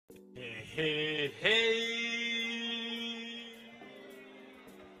Hey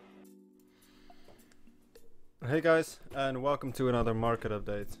guys, and welcome to another market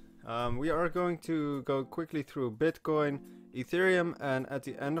update. We are going to go quickly through Bitcoin, Ethereum, and at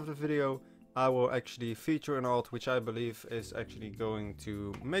the end of the video I will actually feature an alt which I believe is actually going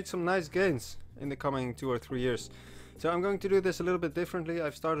to make some nice gains in the coming 2 or 3 years. So I'm going to do this a little bit differently.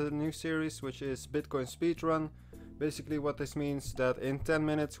 I've started a new series which is Bitcoin Speedrun. Basically what this means that in 10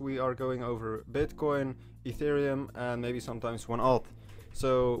 minutes we are going over Bitcoin, Ethereum, and maybe sometimes one alt.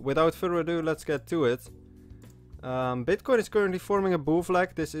 So without further ado, let's get to it. Bitcoin is currently forming a bull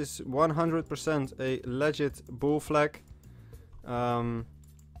flag. This is 100% a legit bull flag. Let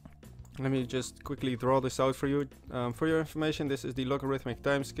me just quickly draw this out for you. For your information, this is the logarithmic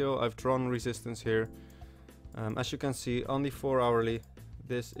timescale. I've drawn resistance here. As you can see on the 4 hourly,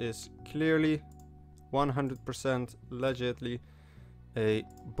 this is clearly 100% legitly a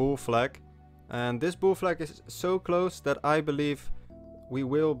bull flag. And this bull flag is so close that I believe we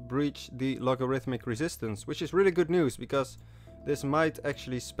will breach the logarithmic resistance, which is really good news because this might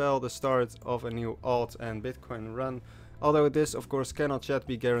actually spell the start of a new alt and Bitcoin run, although this of course cannot yet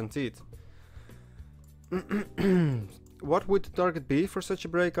be guaranteed. What would the target be for such a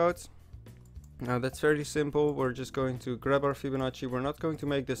breakout? Now that's fairly simple. We're just going to grab our Fibonacci. We're not going to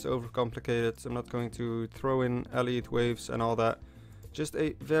make this overcomplicated. I'm not going to throw in Elliott waves and all that. Just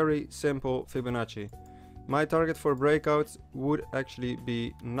a very simple Fibonacci. My target for breakout would actually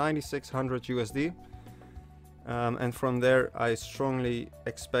be 9600 USD. And from there I strongly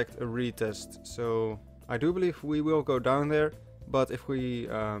expect a retest. So I do believe we will go down there, but if we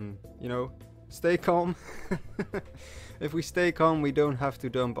you know, stay calm, if we stay calm, we don't have to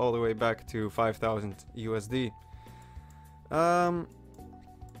dump all the way back to 5000 USD.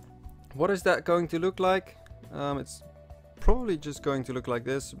 What is that going to look like? It's probably just going to look like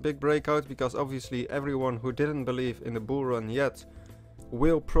this. Big breakout, because obviously everyone who didn't believe in the bull run yet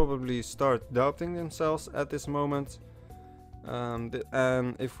will probably start doubting themselves at this moment. And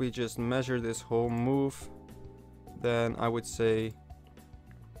if we just measure this whole move, then I would say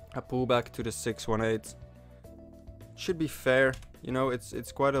a pullback to the 618 should be fair. You know,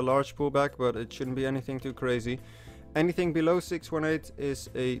 it's quite a large pullback, but it shouldn't be anything too crazy. Anything below 618 is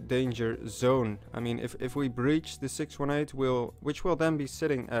a danger zone. I mean, if we breach the 618, which will then be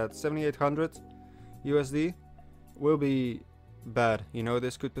sitting at 7800 USD, will be bad. You know,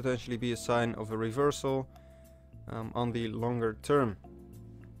 this could potentially be a sign of a reversal on the longer term.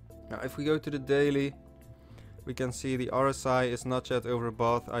 Now, if we go to the daily, we can see the RSI is not yet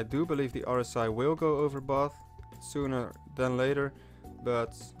overbought. I do believe the RSI will go overbought sooner than later,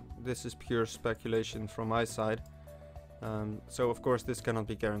 but this is pure speculation from my side. So of course this cannot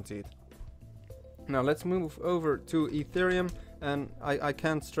be guaranteed. Now let's move over to Ethereum, and I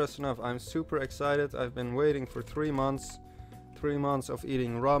can't stress enough, I'm super excited. I've been waiting for 3 months. 3 months of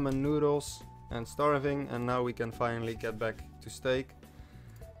eating ramen noodles and starving, and now we can finally get back to steak.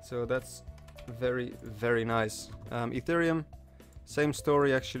 So that's very, very nice. Ethereum, same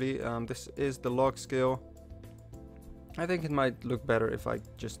story actually. This is the log scale. I think it might look better if I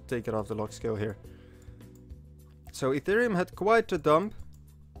just take it off the log scale here. So Ethereum had quite a dump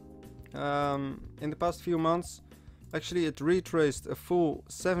in the past few months. Actually, it retraced a full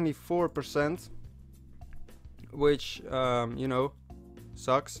 74%, which you know,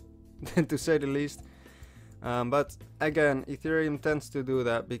 sucks to say the least. But again, Ethereum tends to do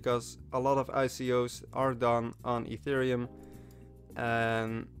that because a lot of ICOs are done on Ethereum,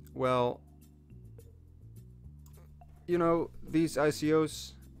 and well, you know, these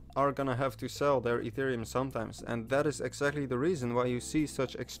ICOs are gonna have to sell their Ethereum sometimes, and that is exactly the reason why you see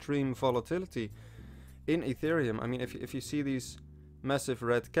such extreme volatility in Ethereum. I mean, if you see these massive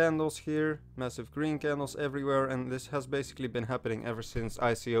red candles here, massive green candles everywhere, and this has basically been happening ever since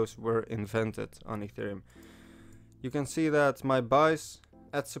ICOs were invented on Ethereum. You can see that my buys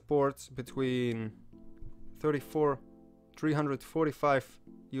at support between 345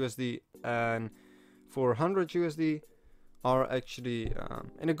 USD and 400 USD are actually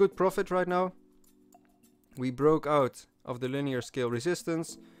in a good profit right now. We broke out of the linear scale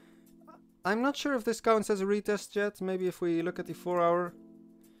resistance. I'm not sure if this counts as a retest yet. Maybe if we look at the 4 hour,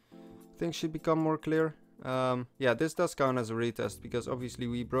 things should become more clear. Yeah, this does count as a retest because obviously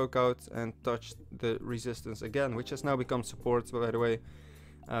we broke out and touched the resistance again, which has now become support, by the way.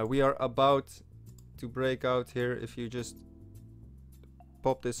 We are about to break out here. If you just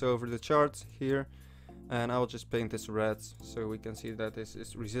pop this over the chart here, and I'll just paint this red so we can see that this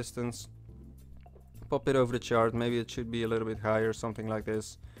is resistance. Pop it over the chart. Maybe it should be a little bit higher, something like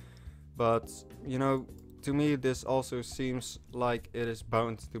this. But you know, to me this also seems like it is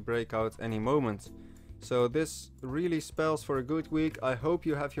bound to break out any moment. So this really spells for a good week. I hope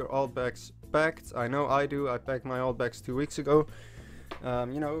you have your altbacks packed. I know I do. I packed my altbacks 2 weeks ago.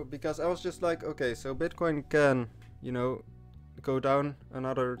 You know, because I was just like, okay, so Bitcoin can, you know, go down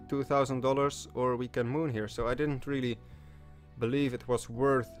another $2,000 or we can moon here. So I didn't really believe it was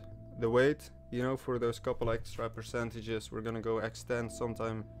worth the wait, you know, for those couple extra percentages. We're gonna go extend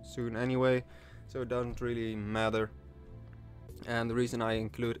sometime soon anyway, so it doesn't really matter. And the reason I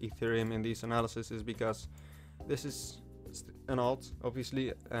include Ethereum in these analysis is because this is an alt,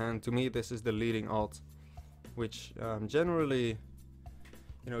 obviously, and to me this is the leading alt, which generally,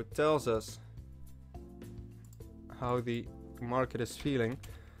 you know, tells us how the market is feeling.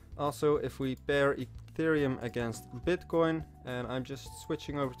 Also, if we pair Ethereum against Bitcoin, and I'm just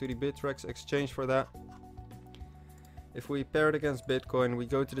switching over to the Bittrex exchange for that. If we pair it against Bitcoin, we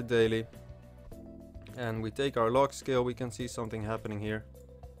go to the daily and we take our log scale, we can see something happening here.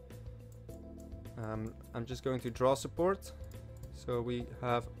 I'm just going to draw support. So we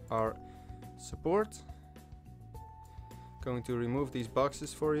have our support. Going to remove these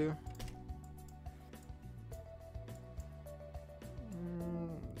boxes for you.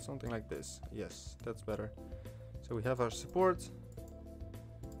 Something like this. Yes, that's better. So we have our support.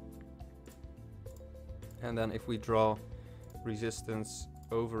 And then if we draw resistance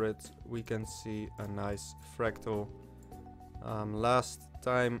over it, we can see a nice fractal. Last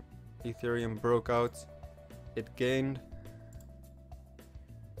time Ethereum broke out, it gained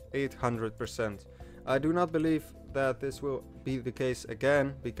 800%. I do not believe that this will be the case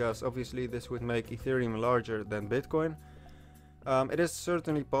again, because obviously this would make Ethereum larger than Bitcoin. It is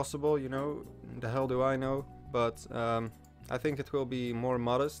certainly possible, you know, the hell do I know, but I think it will be more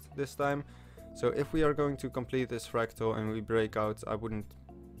modest this time. So if we are going to complete this fractal and we break out, I wouldn't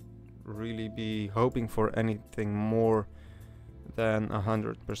really be hoping for anything more than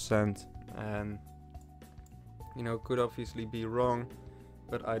 100%, and you know, could obviously be wrong,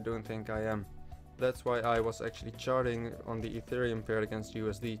 but I don't think I am. That's why I was actually charting on the Ethereum pair against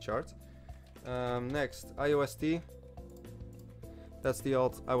USD chart. Next, IOST. That's the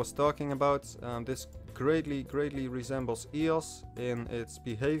alt I was talking about. This greatly resembles EOS in its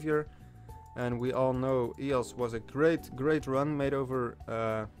behavior, and we all know EOS was a great run, made over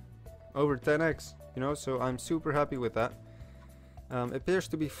 10x, you know, so I'm super happy with that. Appears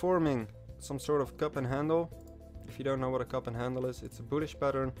to be forming some sort of cup and handle. If you don't know what a cup and handle is, it's a bullish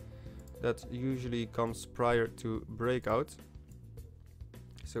pattern that usually comes prior to breakout.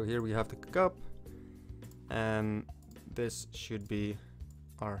 So here we have the cup, and this should be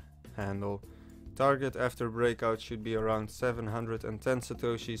our handle. Target after breakout should be around 710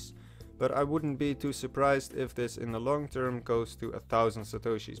 satoshis, but I wouldn't be too surprised if this in the long term goes to 1,000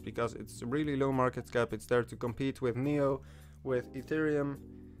 satoshis, because it's a really low market cap. It's there to compete with Neo, with Ethereum,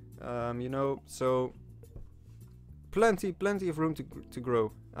 you know, so plenty of room to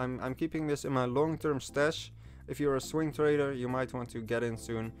grow. I'm keeping this in my long-term stash. If you're a swing trader, you might want to get in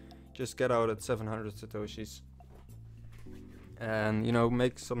soon. Just get out at 700 satoshis and, you know,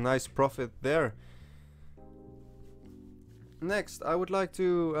 make some nice profit there. Next, I would like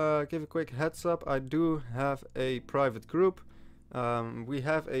to give a quick heads up. I do have a private group. We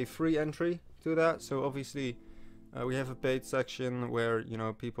have a free entry to that, so obviously we have a paid section where, you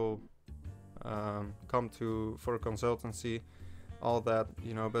know, people come to for consultancy, all that,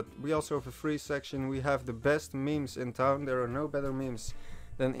 you know, but we also have a free section. We have the best memes in town. There are no better memes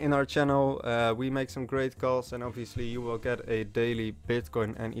than in our channel. We make some great calls, and obviously you will get a daily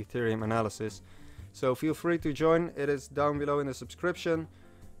Bitcoin and Ethereum analysis. So feel free to join. It is down below in the subscription.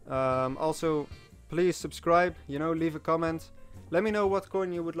 Also, please subscribe, you know, leave a comment. Let me know what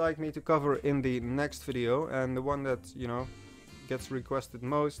coin you would like me to cover in the next video, and the one that, you know, gets requested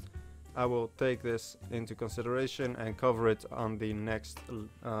most, I will take this into consideration and cover it on the next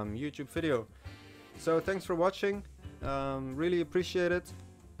YouTube video. So thanks for watching, really appreciate it,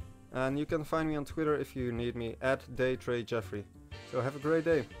 and you can find me on Twitter if you need me, at DayTradeJeffrey. So have a great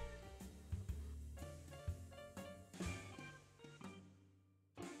day.